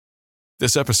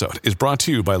This episode is brought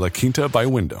to you by La Quinta by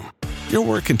Wyndham. Your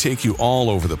work can take you all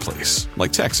over the place,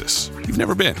 like Texas. You've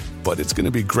never been, but it's going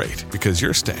to be great because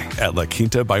you're staying at La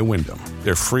Quinta by Wyndham.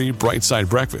 Their free Bright Side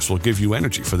breakfast will give you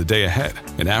energy for the day ahead.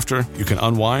 And after, you can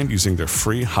unwind using their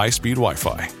free high-speed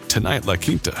Wi-Fi. Tonight, La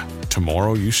Quinta.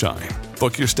 Tomorrow, you shine.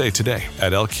 Book your stay today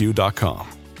at lq.com.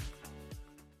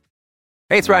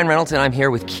 Hey, it's Ryan Reynolds, and I'm here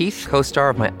with Keith,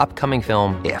 co-star of my upcoming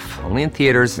film, If, only in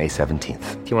theaters May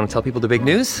 17th. Do you want to tell people the big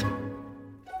news?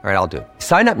 All right, I'll do it.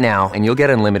 Sign up now and you'll get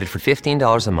unlimited for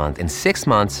 $15 a month and 6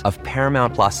 months of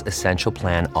Paramount Plus Essential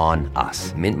Plan on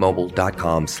us.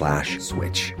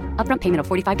 MintMobile.com/switch. Upfront payment of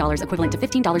 $45 equivalent to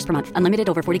 $15 per month. Unlimited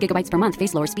over 40 gigabytes per month.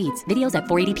 Face lower speeds. Videos at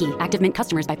 480p. Active Mint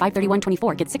customers by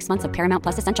 531.24 get 6 months of Paramount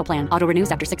Plus Essential Plan. Auto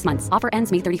renews after 6 months. Offer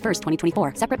ends May 31st,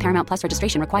 2024. Separate Paramount Plus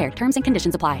registration required. Terms and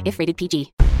conditions apply if rated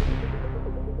PG.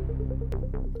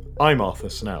 I'm Arthur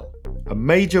Snell. A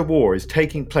major war is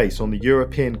taking place on the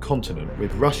European continent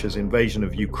with Russia's invasion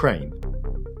of Ukraine,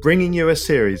 bringing you a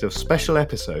series of special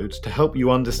episodes to help you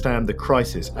understand the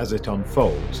crisis as it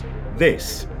unfolds.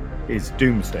 This is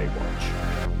Doomsday Watch.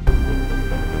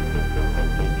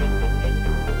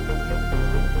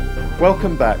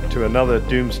 Welcome back to another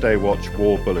Doomsday Watch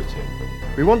War Bulletin.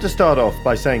 We want to start off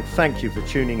by saying thank you for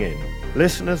tuning in.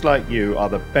 Listeners like you are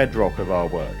the bedrock of our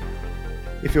work.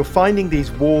 If you're finding these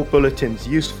war bulletins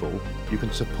useful, you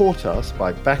can support us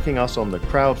by backing us on the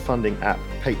crowdfunding app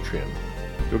Patreon.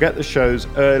 You'll get the shows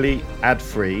early,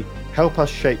 ad-free, help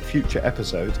us shape future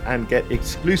episodes, and get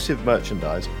exclusive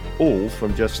merchandise, all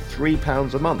from just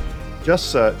 £3 a month.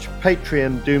 Just search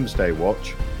Patreon Doomsday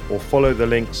Watch or follow the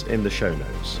links in the show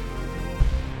notes.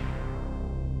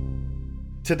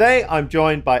 Today I'm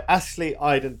joined by Asli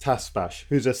Aydin-Tasbash,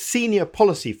 who's a Senior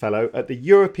Policy Fellow at the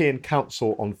European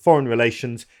Council on Foreign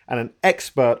Relations and an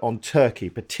expert on Turkey,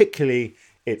 particularly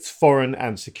its foreign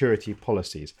and security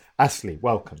policies. Asli,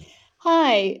 welcome.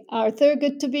 Hi, Arthur.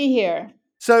 Good to be here.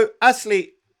 So,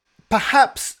 Asli,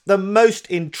 perhaps the most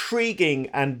intriguing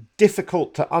and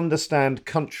difficult to understand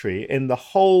country in the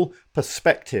whole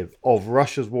perspective of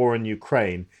Russia's war in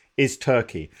Ukraine is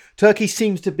Turkey. Turkey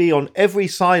seems to be on every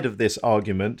side of this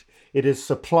argument. It has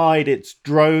supplied its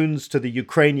drones to the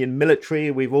Ukrainian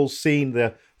military. We've all seen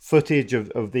the footage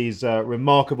of these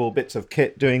remarkable bits of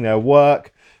kit doing their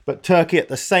work. But Turkey at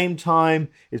the same time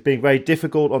is being very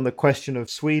difficult on the question of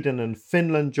Sweden and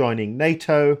Finland joining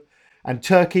NATO. And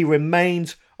Turkey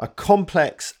remains a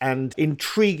complex and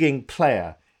intriguing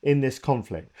player in this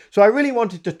conflict. So I really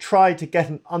wanted to try to get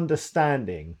an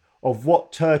understanding of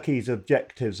what Turkey's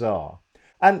objectives are.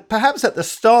 And perhaps at the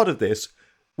start of this,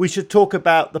 we should talk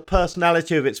about the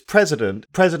personality of its president,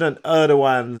 President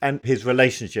Erdogan, and his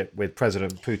relationship with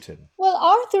President Putin. Well,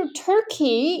 Arthur,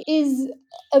 Turkey is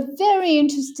a very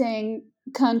interesting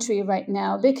country right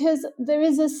now because there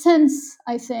is a sense,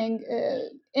 I think,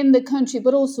 in the country,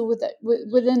 but also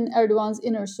within Erdogan's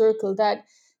inner circle, that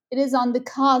it is on the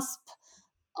cusp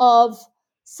of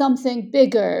something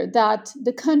bigger, that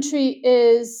the country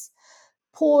is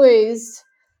poised,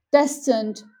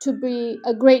 destined to be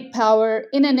a great power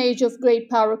in an age of great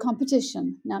power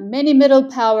competition. Now, many middle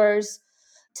powers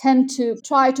tend to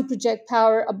try to project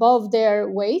power above their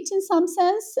weight in some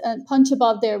sense and punch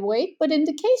above their weight. But in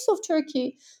the case of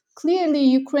Turkey, clearly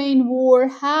Ukraine war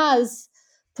has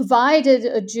provided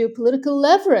a geopolitical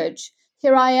leverage.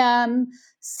 Here I am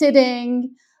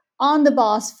sitting on the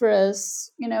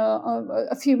Bosphorus.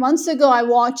 A few months ago, I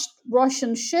watched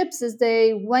Russian ships as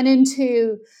they went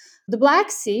into the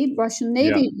Black Sea, Russian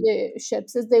Navy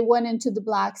ships as they went into the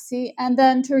Black Sea, and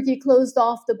then Turkey closed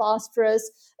off the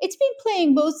Bosphorus. It's been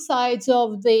playing both sides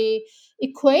of the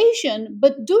equation,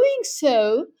 but doing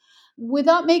so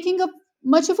without making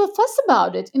much of a fuss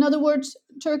about it. In other words,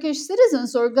 Turkish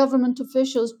citizens or government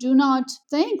officials do not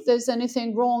think there's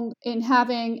anything wrong in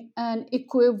having an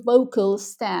equivocal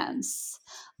stance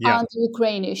on the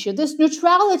Ukraine issue. This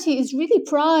neutrality is really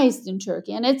prized in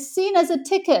Turkey, and it's seen as a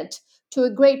ticket to a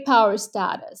great power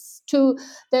status.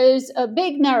 There's a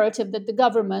big narrative that the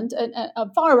government, a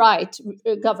far-right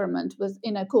government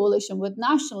in a coalition with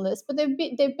nationalists, but they've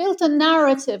built a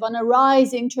narrative on a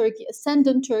rising Turkey,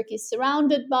 ascendant Turkey,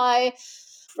 surrounded by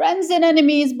friends and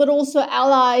enemies, but also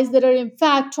allies that are in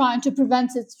fact trying to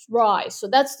prevent its rise. So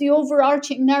that's the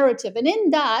overarching narrative. And in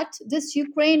that, this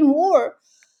Ukraine war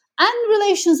and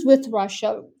relations with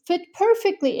Russia fit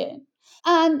perfectly in.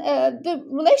 And the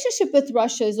relationship with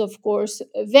Russia is, of course,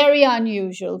 very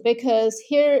unusual because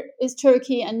here is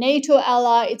Turkey, a NATO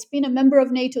ally. It's been a member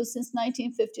of NATO since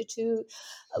 1952.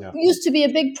 Yeah. Used to be a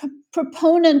big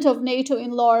proponent of NATO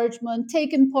enlargement,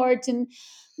 taken part in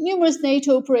numerous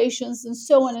NATO operations, and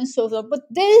so on and so forth. But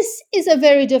this is a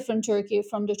very different Turkey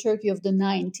from the Turkey of the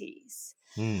 90s.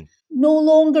 No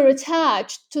longer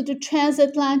attached to the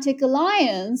transatlantic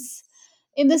alliance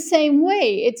in the same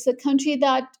way. It's a country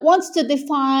that wants to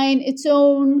define its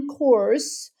own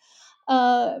course,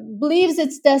 believes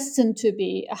it's destined to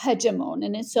be a hegemon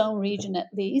in its own region at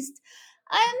least.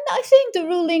 And I think the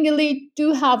ruling elite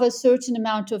do have a certain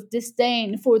amount of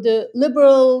disdain for the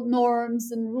liberal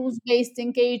norms and rules-based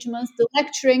engagements, the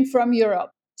lecturing from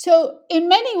Europe. So, in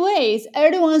many ways,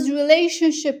 Erdogan's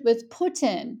relationship with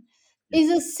Putin is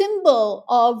a symbol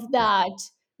of that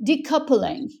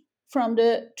decoupling from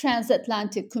the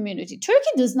transatlantic community. Turkey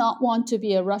does not want to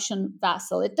be a Russian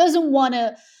vassal. It doesn't want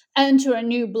to enter a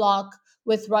new bloc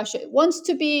with Russia. It wants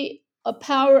to be a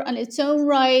power on its own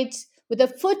right with a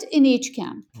foot in each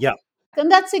camp. Yeah. And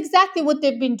that's exactly what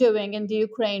they've been doing in the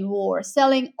Ukraine war,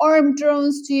 selling armed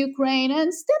drones to Ukraine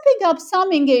and stepping up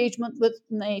some engagement with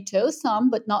NATO, some,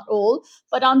 but not all.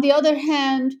 But on the other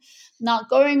hand, not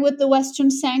going with the Western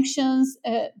sanctions,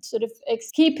 sort of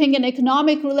keeping an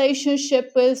economic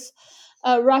relationship with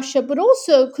Russia, but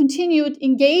also continued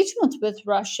engagement with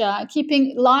Russia,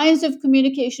 keeping lines of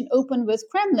communication open with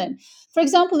Kremlin. For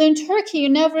example, in Turkey, you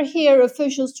never hear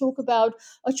officials talk about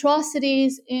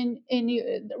atrocities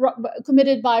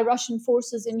committed by Russian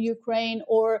forces in Ukraine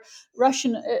or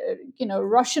Russian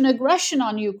aggression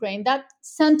on Ukraine. That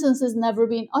sentence has never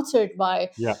been uttered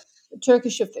by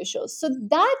Turkish officials. So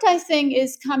that, I think,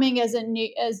 is coming as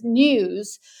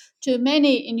news to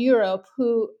many in Europe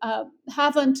who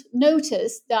haven't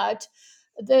noticed that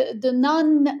the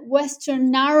non-Western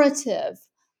narrative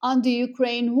on the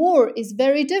Ukraine war is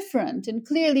very different. And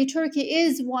clearly Turkey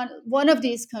is one of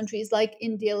these countries, like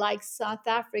India, like South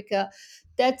Africa,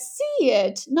 that see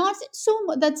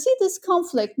this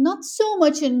conflict not so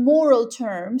much in moral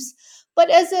terms, but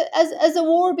as a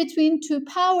war between two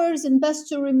powers, and best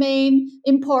to remain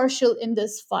impartial in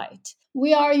this fight.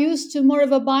 We are used to more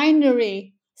of a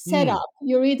binary setup.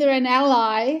 You're either an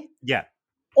ally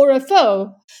or a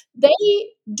foe. They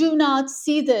do not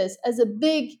see this as a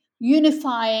big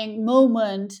unifying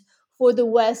moment for the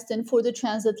West and for the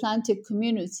transatlantic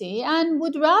community, and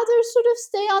would rather sort of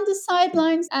stay on the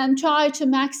sidelines and try to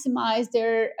maximize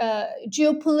their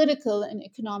geopolitical and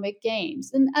economic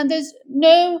gains. And there's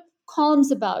no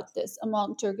qualms about this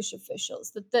among Turkish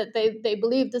officials, that they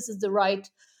believe this is the right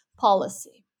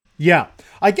policy. Yeah,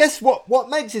 I guess what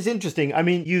makes this interesting, I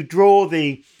mean, you draw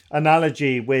the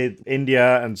analogy with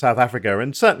India and South Africa,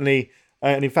 and certainly,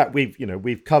 and in fact,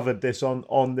 we've covered this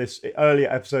on this earlier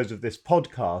episodes of this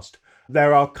podcast.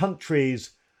 There are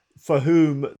countries for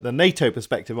whom the NATO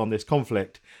perspective on this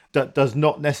conflict does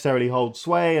not necessarily hold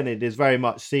sway, and it is very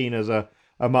much seen as a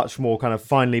much more kind of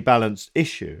finely balanced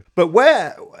issue. But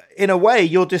where, in a way,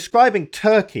 you're describing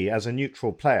Turkey as a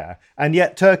neutral player, and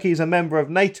yet Turkey is a member of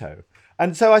NATO.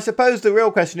 And so I suppose the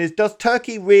real question is, does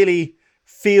Turkey really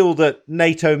feel that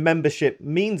NATO membership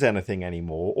means anything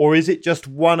anymore? Or is it just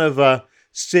one of a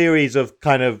series of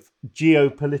kind of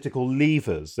geopolitical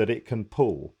levers that it can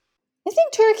pull? I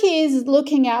think Turkey is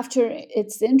looking after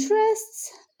its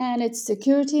interests and its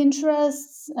security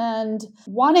interests and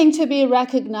wanting to be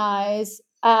recognized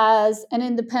as an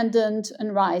independent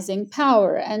and rising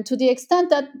power. And to the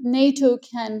extent that NATO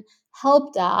can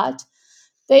help that,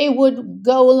 they would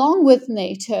go along with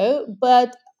NATO,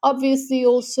 but obviously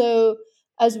also,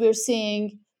 as we're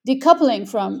seeing, decoupling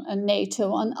from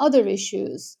NATO on other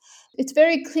issues. It's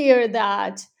very clear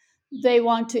that they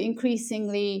want to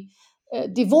increasingly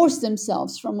divorce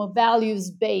themselves from a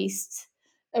values-based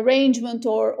arrangement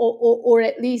or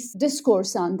at least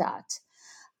discourse on that.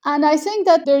 And I think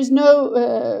that there's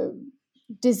no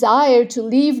desire to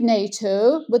leave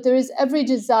NATO, but there is every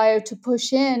desire to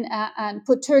push in and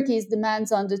put Turkey's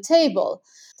demands on the table.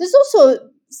 There's also a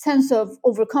sense of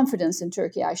overconfidence in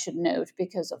Turkey, I should note,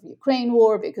 because of Ukraine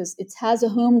war, because it has a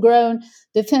homegrown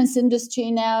defense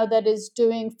industry now that is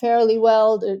doing fairly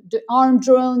well. The armed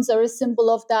drones are a symbol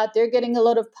of that. They're getting a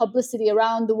lot of publicity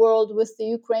around the world with the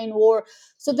Ukraine war.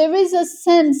 So there is a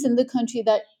sense in the country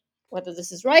that, whether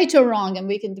this is right or wrong, and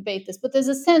we can debate this, but there's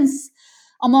a sense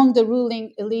among the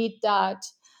ruling elite that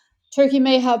Turkey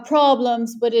may have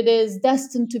problems, but it is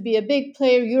destined to be a big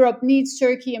player. Europe needs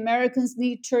Turkey. Americans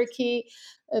need Turkey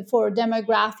for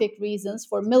demographic reasons,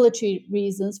 for military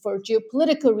reasons, for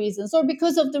geopolitical reasons, or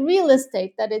because of the real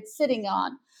estate that it's sitting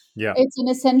on. Yeah. It's an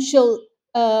essential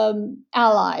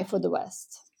ally for the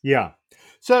West. Yeah.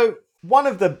 So one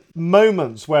of the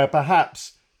moments where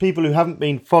perhaps people who haven't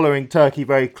been following Turkey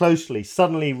very closely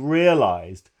suddenly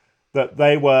realized that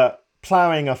they were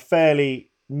ploughing a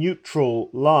fairly neutral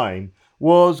line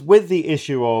was with the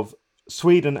issue of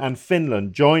Sweden and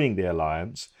Finland joining the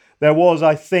alliance. There was,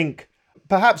 I think,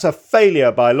 perhaps a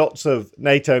failure by lots of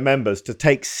NATO members to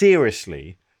take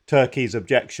seriously Turkey's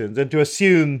objections and to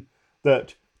assume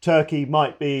that Turkey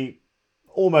might be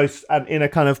almost in a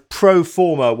kind of pro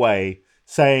forma way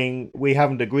saying we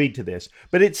haven't agreed to this.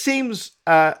 But it seems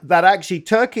that actually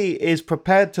Turkey is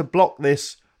prepared to block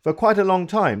this for quite a long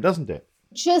time, doesn't it?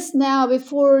 Just now,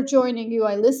 before joining you,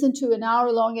 I listened to an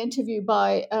hour-long interview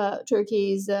by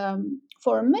Turkey's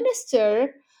foreign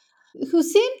minister, who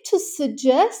seemed to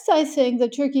suggest, I think,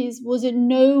 that Turkey was in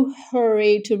no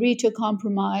hurry to reach a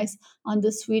compromise on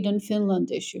the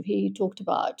Sweden-Finland issue. He talked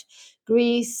about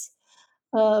Greece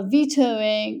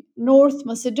vetoing North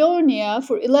Macedonia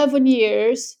for 11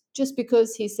 years, just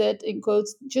because, he said, in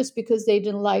quotes, just because they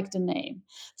didn't like the name.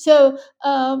 So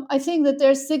I think that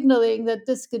they're signaling that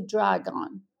this could drag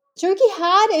on. Turkey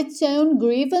had its own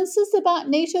grievances about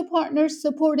NATO partners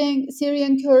supporting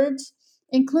Syrian Kurds,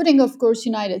 including, of course,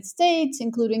 United States,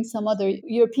 including some other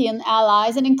European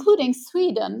allies, and including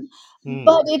Sweden.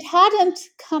 But it hadn't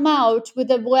come out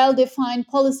with a well-defined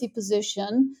policy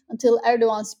position until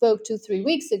Erdogan spoke 2-3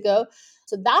 weeks ago.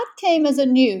 So that came as a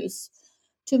news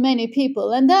to many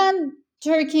people. And then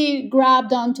Turkey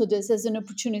grabbed onto this as an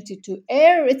opportunity to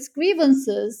air its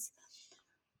grievances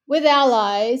with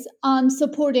allies on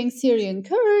supporting Syrian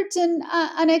Kurds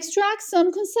and extract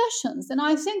some concessions. And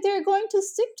I think they're going to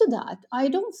stick to that. I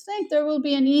don't think there will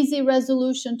be an easy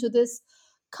resolution to this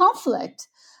conflict.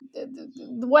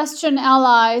 The Western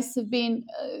allies have been,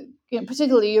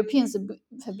 particularly Europeans,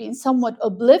 have been somewhat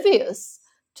oblivious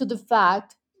to the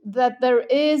fact that there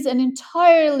is an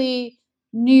entirely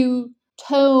new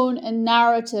tone and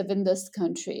narrative in this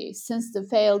country since the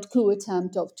failed coup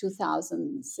attempt of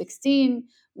 2016,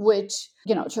 which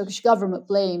Turkish government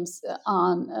blames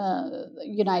on the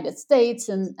United States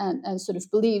and sort of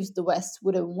believes the West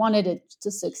would have wanted it to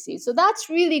succeed. So that's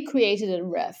really created a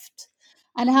rift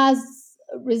and has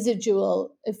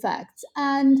residual effects.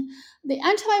 And the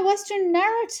anti-Western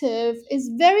narrative is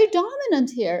very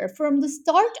dominant here. From the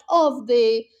start of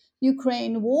the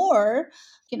Ukraine war,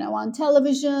 on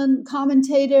television,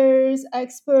 commentators,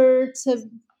 experts have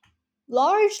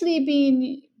largely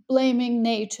been blaming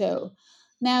NATO.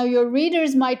 Now, your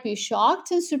readers might be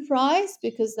shocked and surprised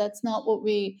because that's not what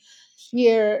we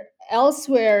hear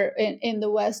elsewhere in the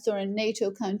West or in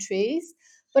NATO countries.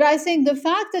 But I think the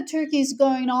fact that Turkey is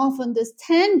going off on this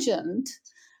tangent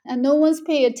and no one's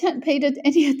paid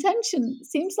any attention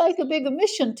seems like a big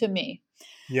omission to me.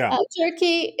 Yeah.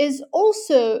 Turkey is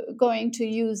also going to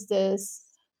use this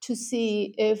to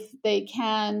see if they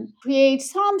can create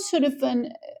some sort of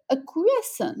an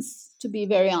acquiescence, to be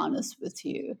very honest with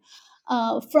you,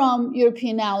 from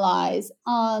European allies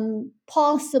on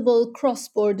possible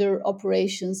cross-border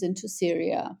operations into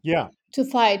Syria to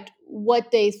fight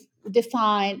what they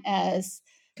define as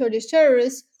Kurdish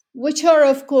terrorists, which are,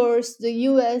 of course, the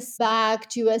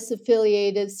US-backed,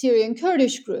 US-affiliated Syrian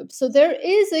Kurdish groups. So there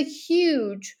is a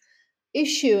huge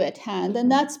issue at hand,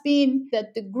 and that's been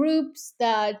that the groups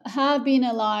that have been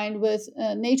aligned with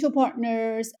NATO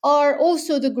partners are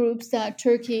also the groups that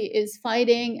Turkey is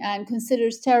fighting and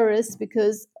considers terrorists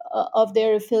because of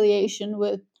their affiliation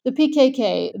with the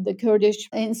PKK, the Kurdish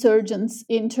insurgents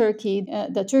in Turkey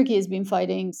that Turkey has been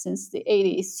fighting since the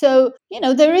 80s. So,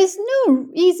 there is no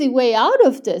easy way out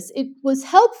of this. It was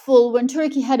helpful when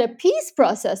Turkey had a peace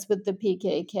process with the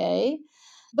PKK,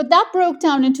 but that broke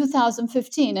down in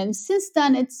 2015. And since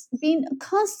then, it's been a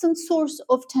constant source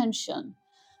of tension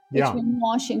between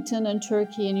Washington and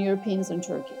Turkey and Europeans and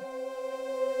Turkey.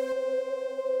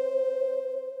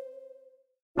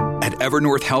 At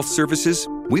Evernorth Health Services,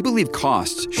 we believe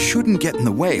costs shouldn't get in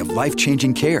the way of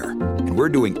life-changing care, and we're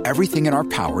doing everything in our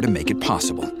power to make it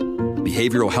possible.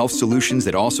 Behavioral health solutions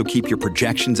that also keep your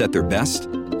projections at their best?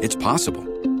 It's possible.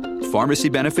 Pharmacy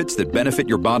benefits that benefit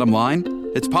your bottom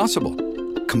line? It's possible.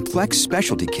 Complex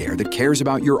specialty care that cares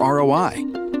about your ROI?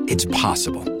 It's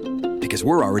possible. Because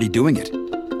we're already doing it.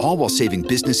 All while saving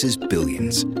businesses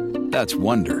billions. That's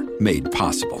Wonder made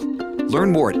possible.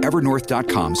 Learn more at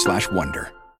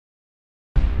evernorth.com/wonder.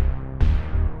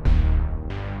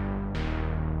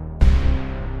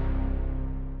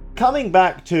 Coming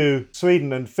back to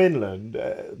Sweden and Finland,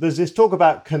 there's this talk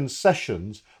about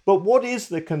concessions, but what is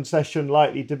the concession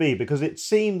likely to be? Because it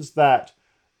seems that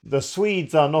the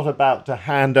Swedes are not about to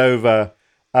hand over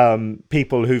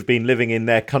people who've been living in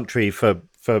their country for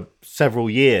for several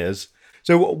years.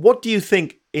 So what do you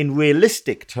think in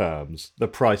realistic terms the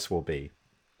price will be?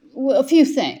 Well, a few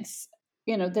things.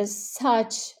 There's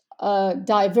such a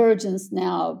divergence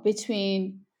now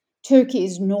between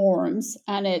Turkey's norms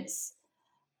and its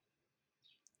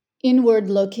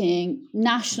inward-looking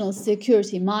national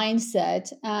security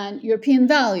mindset and European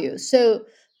values. So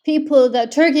people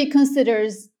that Turkey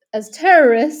considers as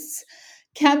terrorists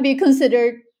can be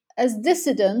considered as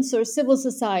dissidents or civil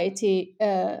society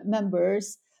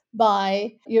members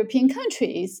by European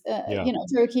countries.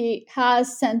 Turkey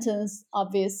has sentenced,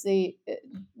 obviously,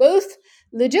 both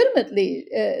legitimately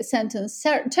sentenced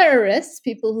terrorists,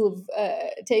 people who've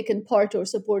taken part or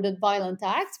supported violent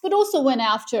acts, but also went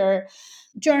after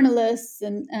journalists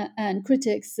and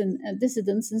critics and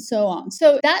dissidents and so on.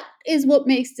 So that is what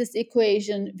makes this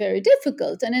equation very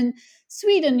difficult. And in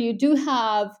Sweden, you do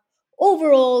have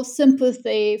overall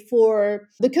sympathy for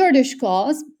the Kurdish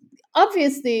cause.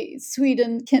 Obviously,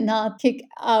 Sweden cannot kick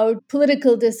out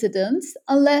political dissidents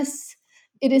unless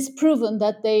it is proven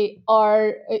that they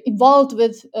are involved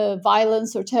with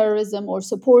violence or terrorism or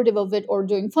supportive of it or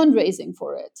doing fundraising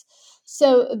for it.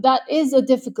 So that is a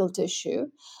difficult issue.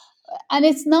 And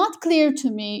it's not clear to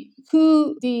me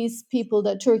who these people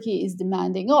that Turkey is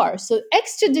demanding are. So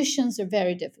extraditions are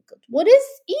very difficult. What is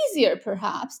easier,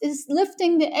 perhaps, is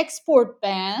lifting the export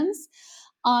bans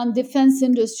on defense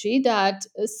industry that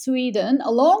Sweden,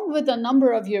 along with a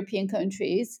number of European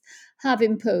countries, have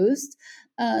imposed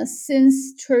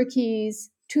since Turkey's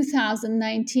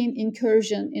 2019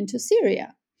 incursion into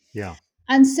Syria. Yeah.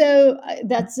 And so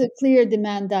that's a clear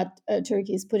demand that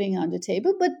Turkey is putting on the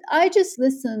table. But I just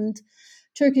listened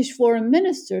Turkish foreign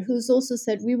minister who's also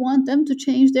said we want them to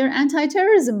change their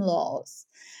anti-terrorism laws.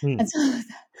 And so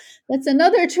that's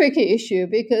another tricky issue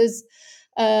because,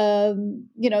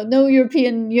 no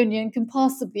European Union can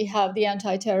possibly have the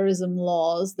anti-terrorism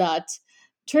laws that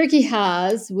Turkey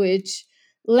has, which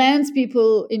lands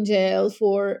people in jail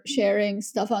for sharing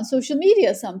stuff on social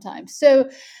media sometimes. So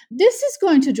this is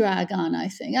going to drag on, I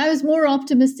think. I was more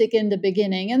optimistic in the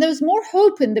beginning, and there was more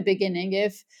hope in the beginning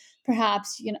if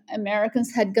perhaps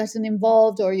Americans had gotten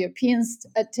involved or Europeans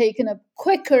had taken a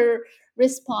quicker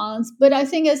response. But I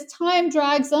think as time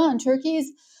drags on, Turkey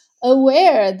is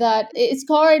aware that its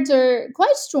cards are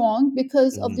quite strong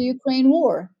because of the Ukraine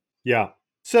war. Yeah.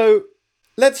 So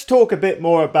let's talk a bit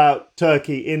more about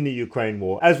Turkey in the Ukraine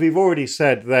war. As we've already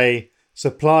said, they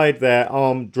supplied their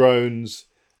armed drones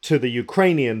to the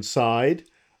Ukrainian side,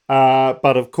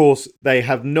 but of course they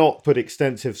have not put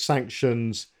extensive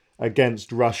sanctions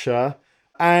against Russia.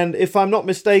 And if I'm not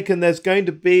mistaken, there's going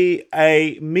to be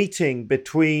a meeting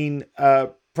between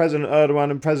President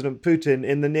Erdogan and President Putin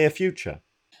in the near future.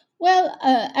 Well,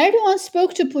 Erdogan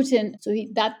spoke to Putin, so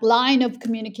that line of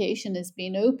communication has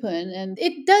been open, and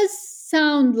it does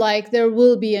sound like there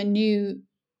will be a new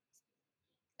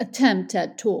attempt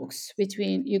at talks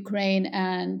between Ukraine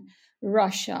and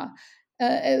Russia.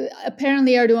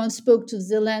 Apparently, Erdogan spoke to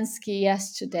Zelensky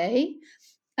yesterday,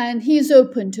 and he's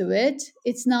open to it.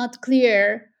 It's not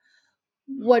clear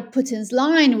what Putin's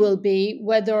line will be,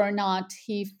 whether or not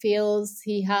he feels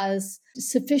he has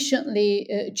sufficiently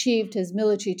achieved his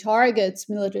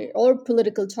military or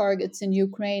political targets in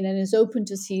Ukraine and is open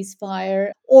to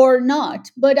ceasefire or not.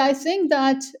 But I think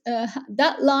that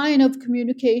that line of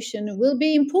communication will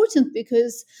be important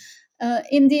because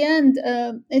in the end,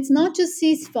 it's not just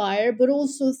ceasefire, but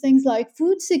also things like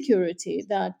food security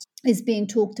that is being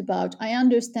talked about. I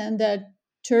understand that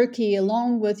Turkey,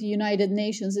 along with the United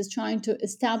Nations, is trying to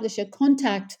establish a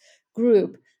contact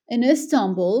group in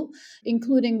Istanbul,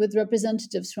 including with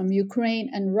representatives from Ukraine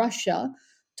and Russia,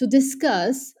 to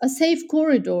discuss a safe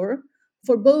corridor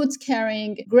for boats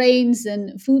carrying grains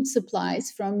and food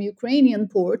supplies from Ukrainian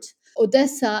ports,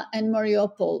 Odessa and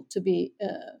Mariupol, to be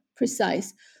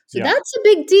precise. So that's a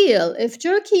big deal. If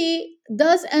Turkey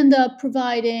does end up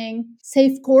providing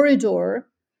safe corridor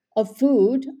of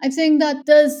food, I think that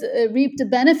does reap the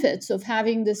benefits of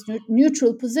having this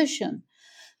neutral position.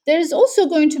 There's also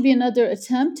going to be another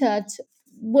attempt at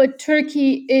what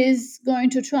Turkey is going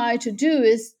to try to do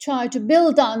is try to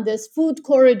build on this food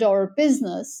corridor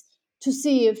business to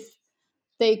see if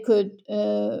they could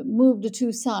move the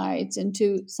two sides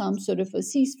into some sort of a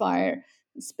ceasefire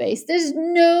space. There's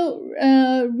no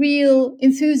real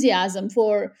enthusiasm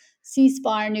for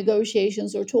ceasefire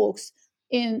negotiations or talks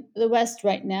in the West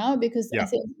right now because I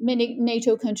think many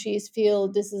NATO countries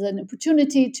feel this is an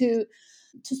opportunity to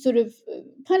sort of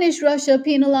punish Russia,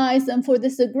 penalize them for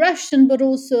this aggression, but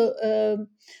also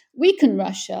weaken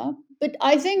Russia. But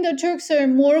I think the Turks are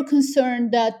more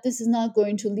concerned that this is not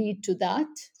going to lead to that.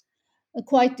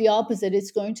 quite the opposite.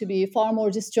 It's going to be far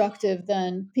more destructive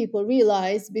than people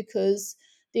realize, because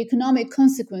the economic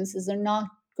consequences are not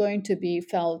going to be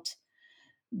felt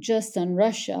just on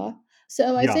Russia.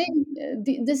 So I Yeah. think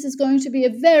this is going to be a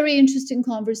very interesting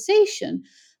conversation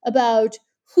about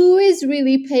who is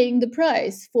really paying the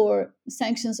price for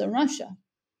sanctions on Russia.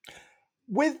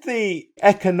 With the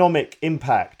economic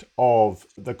impact of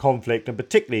the conflict, and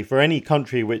particularly for any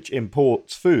country which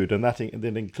imports food, and that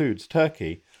includes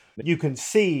Turkey, you can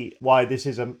see why this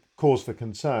is a cause for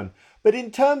concern. But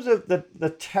in terms of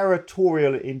the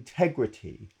territorial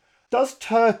integrity, does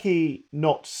Turkey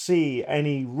not see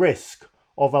any risk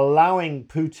of allowing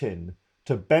Putin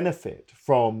to benefit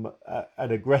from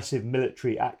an aggressive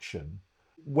military action,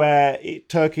 where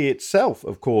Turkey itself,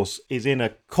 of course, is in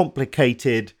a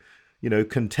complicated,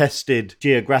 contested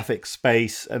geographic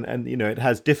space, and it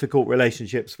has difficult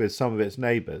relationships with some of its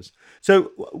neighbors.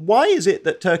 So why is it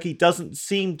that Turkey doesn't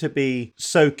seem to be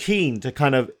so keen to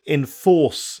kind of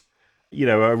enforce,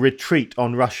 a retreat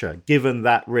on Russia, given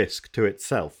that risk to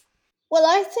itself? Well,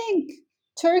 I think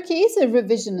Turkey is a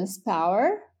revisionist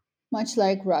power, much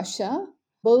like Russia,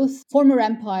 both former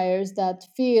empires that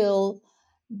feel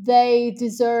they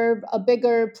deserve a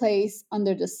bigger place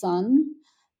under the sun.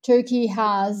 Turkey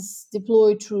has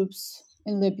deployed troops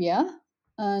in Libya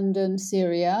and in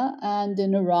Syria and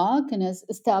in Iraq, and has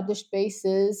established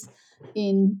bases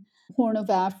in Horn of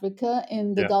Africa,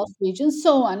 in the Yeah. Gulf region,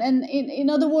 so on. And in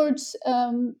other words,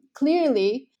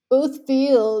 clearly, both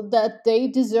feel that they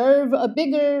deserve a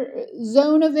bigger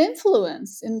zone of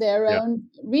influence in their Yeah. own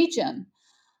region.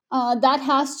 That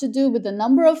has to do with a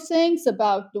number of things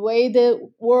about the way the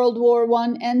World War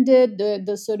One ended,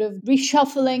 the sort of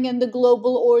reshuffling in the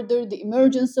global order, the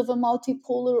emergence of a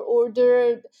multipolar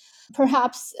order,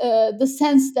 perhaps the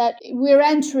sense that we're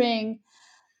entering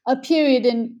a period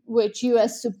in which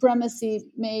US supremacy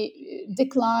may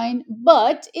decline.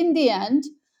 But in the end,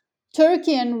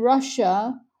 Turkey and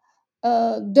Russia,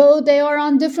 though they are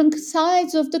on different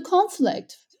sides of the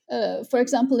conflict, for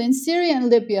example, in Syria and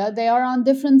Libya, they are on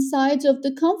different sides of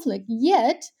the conflict,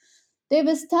 yet they've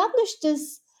established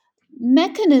this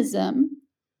mechanism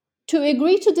to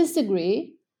agree to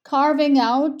disagree, carving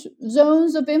out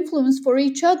zones of influence for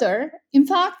each other. In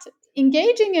fact,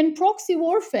 engaging in proxy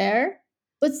warfare,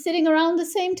 but sitting around the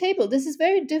same table. This is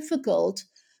very difficult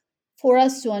for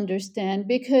us to understand,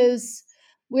 because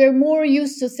we're more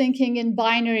used to thinking in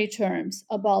binary terms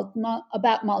about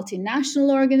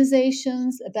multinational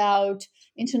organizations, about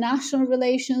international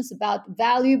relations, about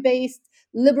value-based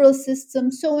liberal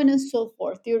systems, so on and so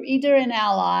forth. You're either an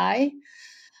ally,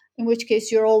 in which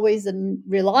case you're always a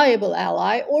reliable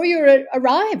ally, or you're a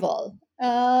rival.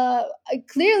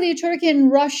 Clearly, Turkey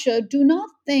and Russia do not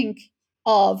think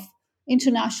of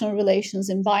international relations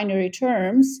in binary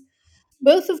terms.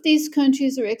 Both of these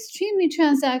countries are extremely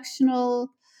transactional.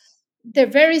 They're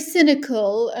very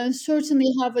cynical, and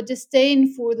certainly have a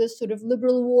disdain for the sort of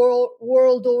liberal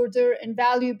world order and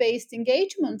value based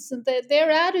engagements. And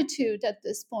their attitude at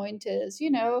this point is,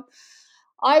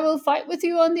 I will fight with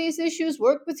you on these issues,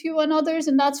 work with you on others,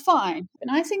 and that's fine. And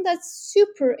I think that's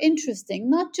super interesting,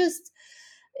 not just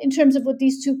in terms of what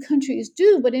these two countries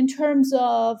do, but in terms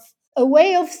of a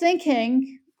way of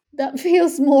thinking that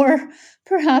feels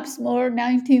perhaps more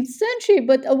 19th century,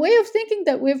 but a way of thinking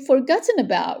that we've forgotten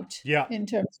about Yeah. in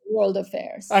terms of world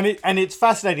affairs. And it's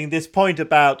fascinating, this point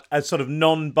about a sort of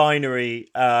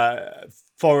non-binary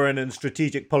foreign and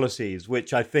strategic policies,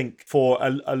 which I think for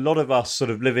a lot of us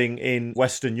sort of living in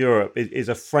Western Europe is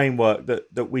a framework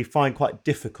that we find quite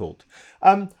difficult.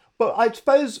 But I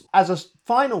suppose as a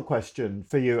final question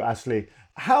for you, Asli,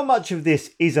 how much of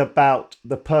this is about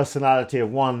the personality of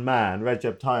one man,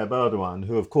 Recep Tayyip Erdogan,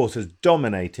 who of course has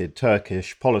dominated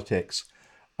Turkish politics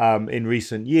in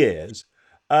recent years,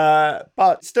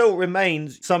 but still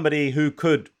remains somebody who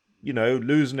could,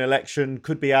 lose an election,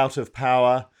 could be out of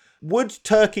power? Would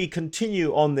Turkey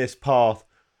continue on this path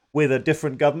with a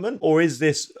different government, or is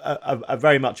this a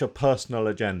very much a personal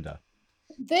agenda?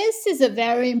 This is a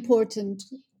very important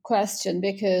question,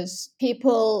 because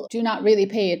people do not really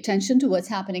pay attention to what's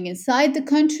happening inside the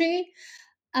country,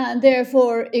 and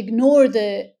therefore ignore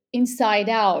the inside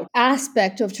out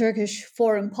aspect of Turkish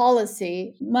foreign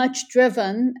policy, much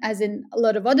driven, as in a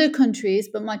lot of other countries,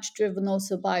 but much driven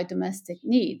also by domestic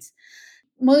needs.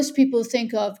 Most people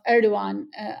think of Erdogan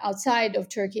outside of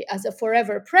Turkey as a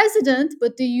forever president,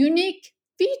 but the unique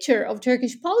feature of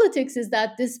Turkish politics is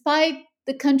that despite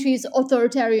the country's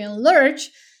authoritarian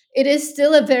lurch, it is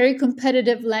still a very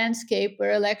competitive landscape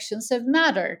where elections have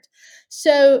mattered.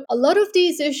 So a lot of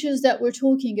these issues that we're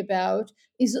talking about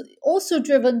is also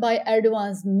driven by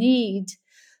Erdogan's need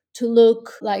to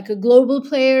look like a global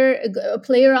player, a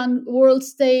player on world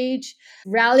stage,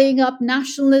 rallying up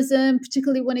nationalism,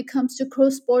 particularly when it comes to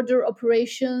cross-border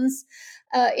operations.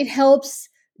 It helps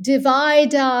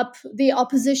divide up the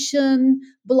opposition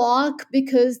bloc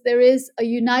because there is a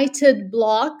united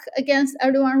bloc against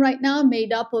Erdogan right now,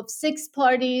 made up of 6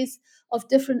 parties of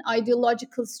different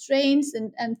ideological strains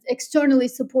and externally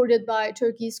supported by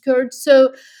Turkey's Kurds.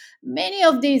 So many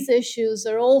of these issues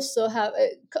are also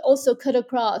cut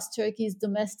across Turkey's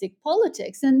domestic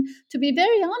politics. And to be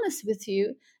very honest with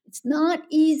you, it's not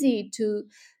easy to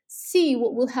see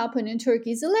what will happen in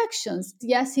Turkey's elections.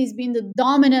 Yes, he's been the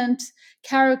dominant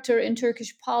character in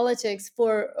Turkish politics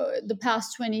for the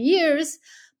past 20 years,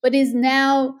 but is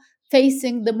now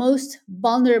facing the most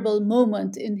vulnerable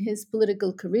moment in his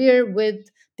political career with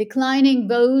declining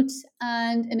votes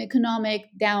and an economic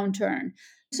downturn.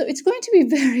 So it's going to be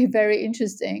very, very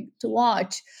interesting to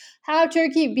watch how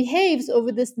Turkey behaves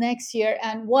over this next year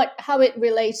and how it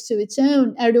relates to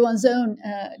Erdogan's own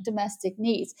domestic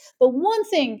needs. But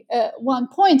one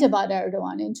point about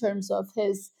Erdogan in terms of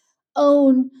his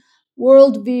own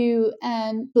worldview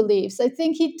and beliefs, I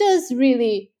think he does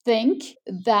really think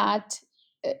that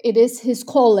it is his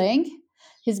calling,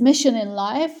 his mission in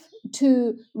life,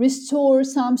 to restore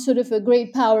some sort of a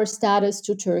great power status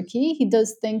to Turkey. He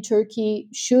does think Turkey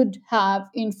should have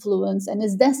influence and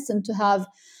is destined to have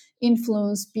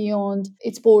influence beyond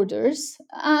its borders.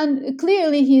 And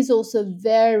clearly, he's also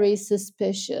very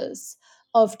suspicious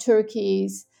of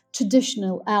Turkey's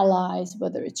traditional allies,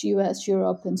 whether it's US,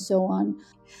 Europe, and so on.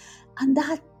 And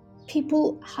that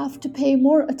people have to pay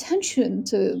more attention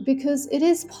to because it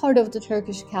is part of the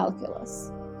Turkish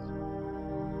calculus.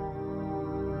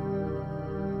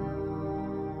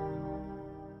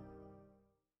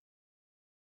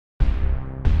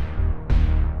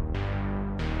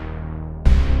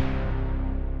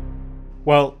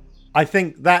 Well, I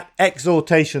think that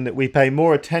exhortation that we pay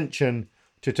more attention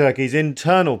to Turkey's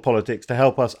internal politics to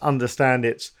help us understand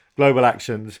its global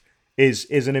actions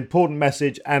is an important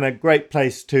message and a great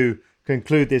place to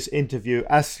conclude this interview.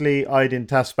 Asli Aydin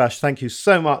Tasbaş, thank you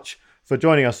so much for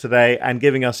joining us today and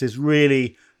giving us this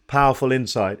really powerful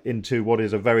insight into what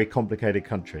is a very complicated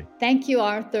country. Thank you,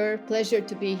 Arthur. Pleasure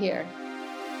to be here.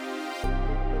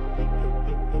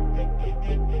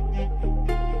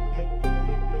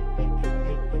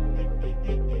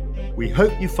 We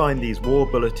hope you find these war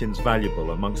bulletins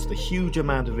valuable amongst the huge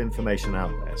amount of information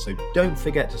out there, so don't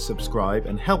forget to subscribe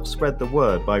and help spread the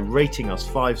word by rating us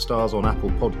 5 stars on Apple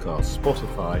Podcasts,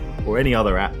 Spotify, or any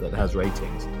other app that has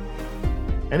ratings.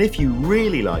 And if you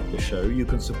really like the show, you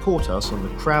can support us on the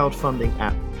crowdfunding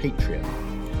app Patreon.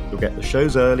 You'll get the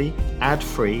shows early,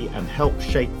 ad-free, and help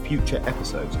shape future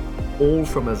episodes, all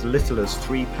from as little as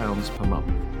 £3 per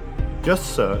month.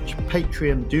 Just search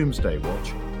Patreon Doomsday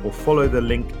Watch or follow the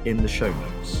link in the show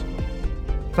notes.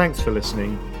 Thanks for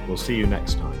listening. We'll see you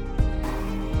next time.